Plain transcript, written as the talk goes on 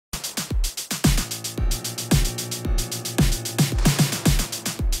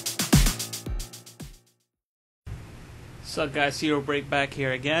up guys, ZeroBreak back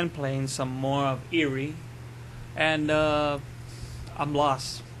here again, playing some more of Eirie. And I'm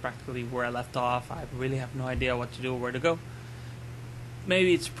lost practically where I left off. I really have no idea what to do or where to go.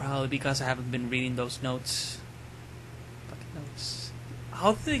 Maybe it's probably because I haven't been reading those notes. Fucking notes.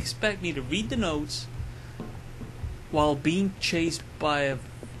 How do they expect me to read the notes while being chased by a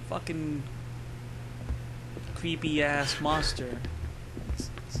fucking creepy ass monster?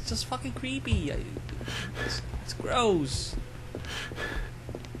 It's just fucking creepy. It's gross.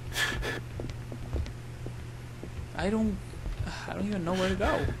 I don't even know where to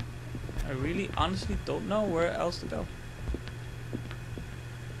go. I really honestly don't know where else to go.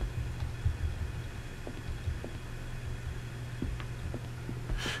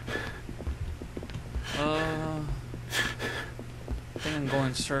 I think I'm going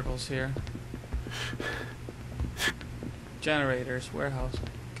in circles here. Generators, warehouse,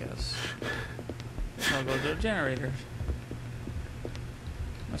 I guess. I'll go to the generators. Am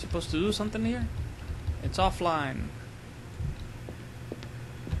I supposed to do something here? It's offline.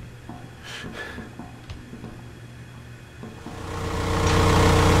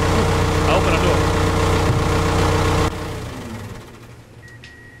 I'll open a door.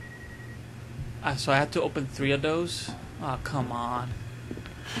 So I had to open 3 of those? Oh, come on.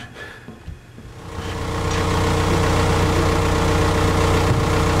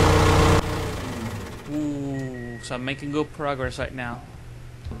 Ooh, so I'm making good progress right now.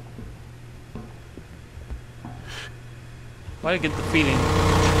 Why do I get the feeling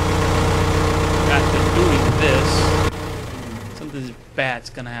after doing this, something bad's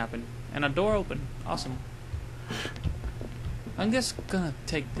gonna happen? And a door open. Awesome. I'm just gonna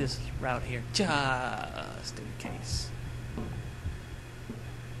take this route here, just in case.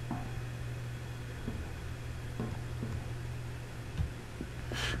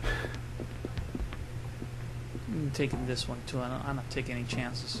 I'm taking this one too. I'm not taking any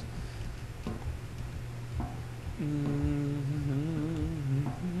chances.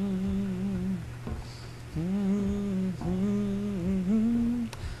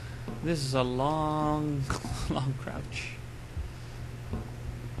 This is a long, long crouch.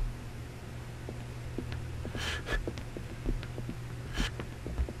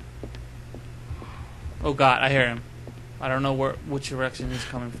 Oh God, I hear him. I don't know which direction he's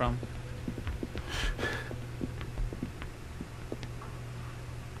coming from.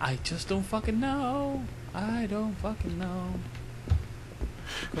 I just don't fucking know. I don't fucking know.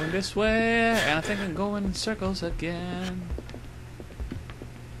 Going this way, and I think I'm going in circles again.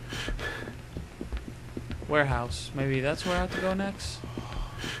 Warehouse. Maybe that's where I have to go next?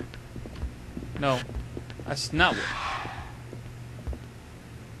 No. That's not where.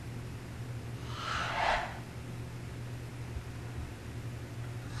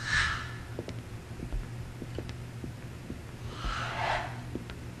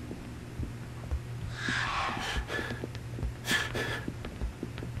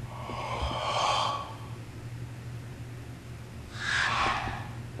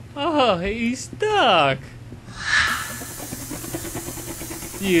 Oh, he's stuck.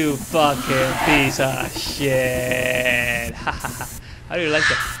 You fucking piece of shit. How do you like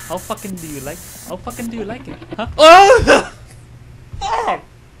that? How fucking do you like it? How fucking do you like it? Huh? Oh! Fuck!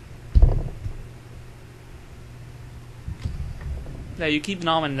 Yeah, you keep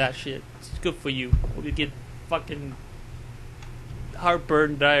nomming that shit. It's good for you. Hope you get fucking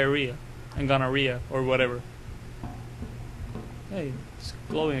heartburn, diarrhea, and gonorrhea, or whatever. Hey, it's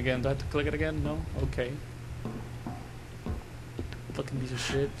glowing again. Do I have to click it again? No? Okay. Fucking piece of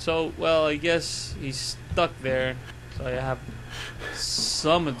shit. So, well, I guess he's stuck there. So I have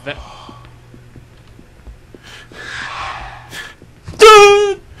some advantage.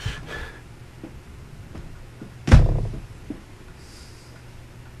 Dude!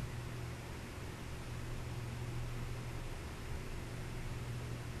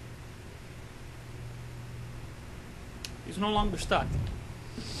 He's no longer stuck.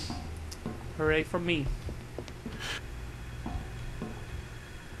 Hooray for me.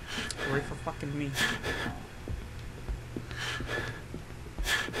 Hooray for fucking me.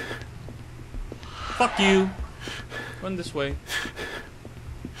 Fuck you. Run this way.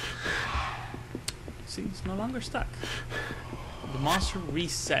 See, it's no longer stuck. The monster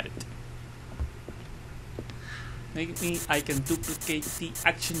reset it. I can duplicate the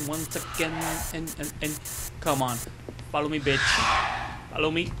action once again and come on. Follow me, bitch.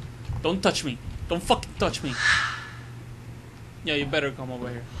 Follow me. Don't touch me. Don't fucking touch me. Yeah, you better come over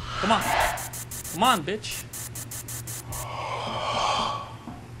here. Come on. Come on, bitch.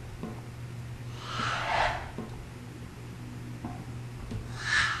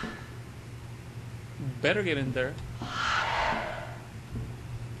 Better get in there.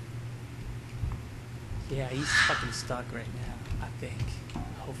 Yeah, he's fucking stuck right now, I think.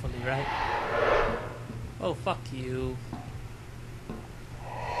 Hopefully, right? Oh, fuck you.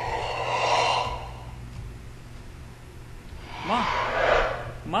 Come on.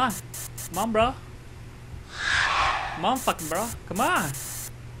 Come on. Come on, bro. Come on, fucking bro. Come on.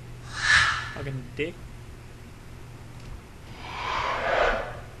 Fucking dick.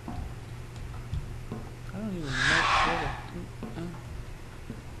 I don't even know where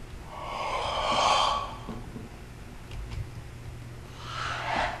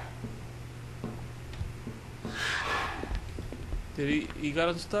Did he got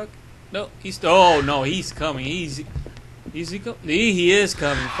unstuck? No, he's oh no, he's coming. He is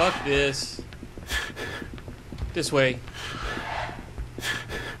coming. Fuck this. This way.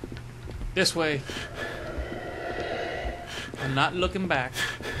 This way. I'm not looking back.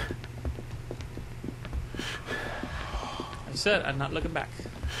 I said I'm not looking back.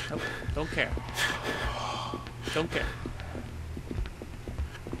 Nope, don't care. Don't care.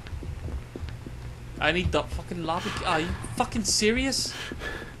 I need the fucking lobby. Are you fucking serious?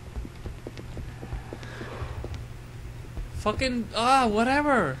 Fucking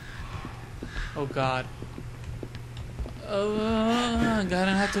whatever. Oh god. I'm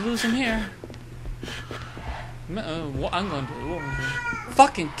gonna have to lose him here. What I'm going to do?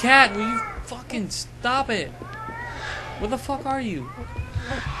 Fucking cat, will you fucking stop it? Where the fuck are you?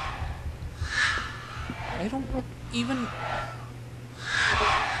 I don't even.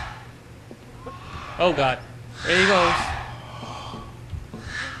 Oh god, there he goes.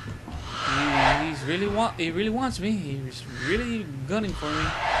 He really wants me. He's really gunning for me.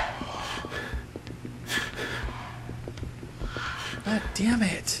 God damn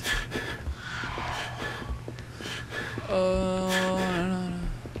it. Oh no.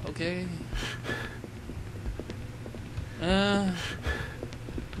 Okay.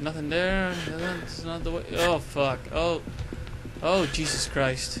 Nothing there. That's not the way. Oh fuck. Oh Jesus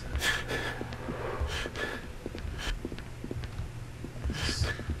Christ.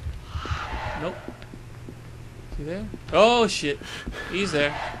 Nope. Is he there? Oh shit. He's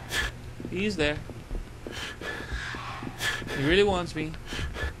there. He's there. He really wants me.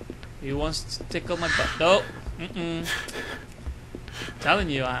 He wants to tickle my butt. No. Telling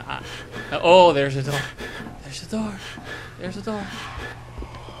you, oh, there's a door. There's a door. There's a door.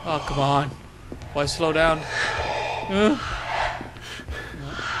 Oh, come on. Why slow down?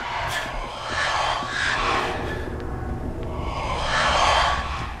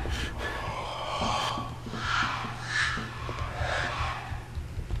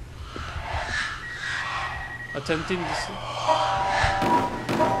 Attempting to see.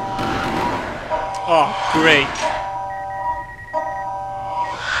 Oh, great.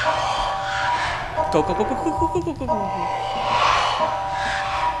 Go. Come on,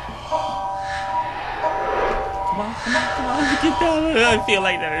 get down. I feel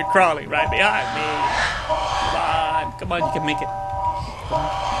like they're crawling right behind me. Come on, you can make it.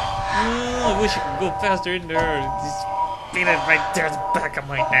 I wish I could go faster in there. Just feel it right there at the back of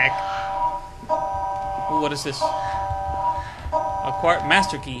my neck. Ooh, what is this? Acquired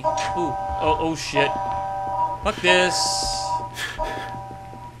master key. Ooh, oh shit. Fuck this.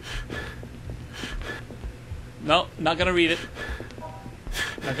 No, not gonna read it.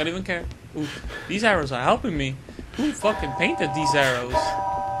 Not gonna even care. Ooh, these arrows are helping me. Who fucking painted these arrows?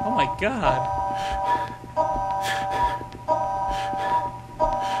 Oh my god.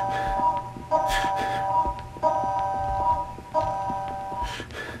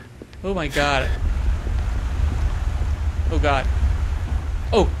 Oh my god. Oh god.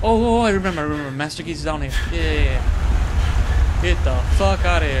 Oh, I remember. Master Key's down here. Yeah. Get the fuck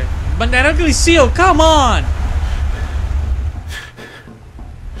out of here. But that ugly seal, come on!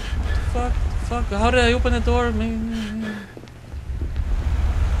 Fuck, how did I open the door?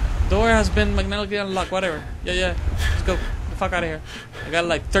 Door has been magnetically unlocked, whatever. Yeah. Let's go. Get the fuck out of here. I got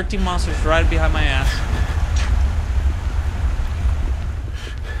like 13 monsters right behind my ass.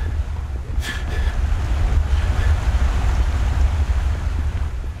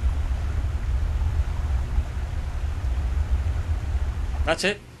 That's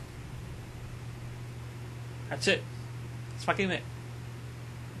it. That's fucking it.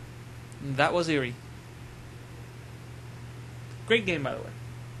 And that was Eirie. Great game, by the way.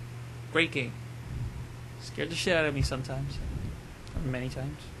 Great game. Scared the shit out of me sometimes. Or many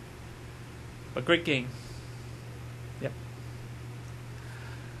times. But great game. Yep.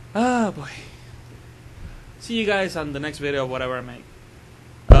 Oh boy. See you guys on the next video, whatever I make.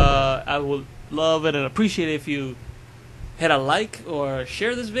 I would love it and appreciate it if you hit a like or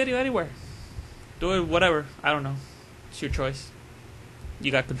share this video anywhere. Do it, whatever. I don't know. It's your choice.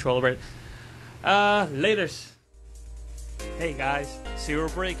 You got control over it. Laters. Hey guys,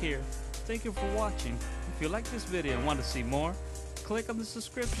 ZeroBreak here. Thank you for watching. If you like this video and want to see more, click on the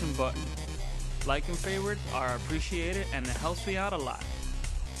subscription button. Like and favorite are appreciated and it helps me out a lot.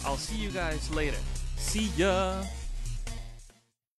 I'll see you guys later. See ya!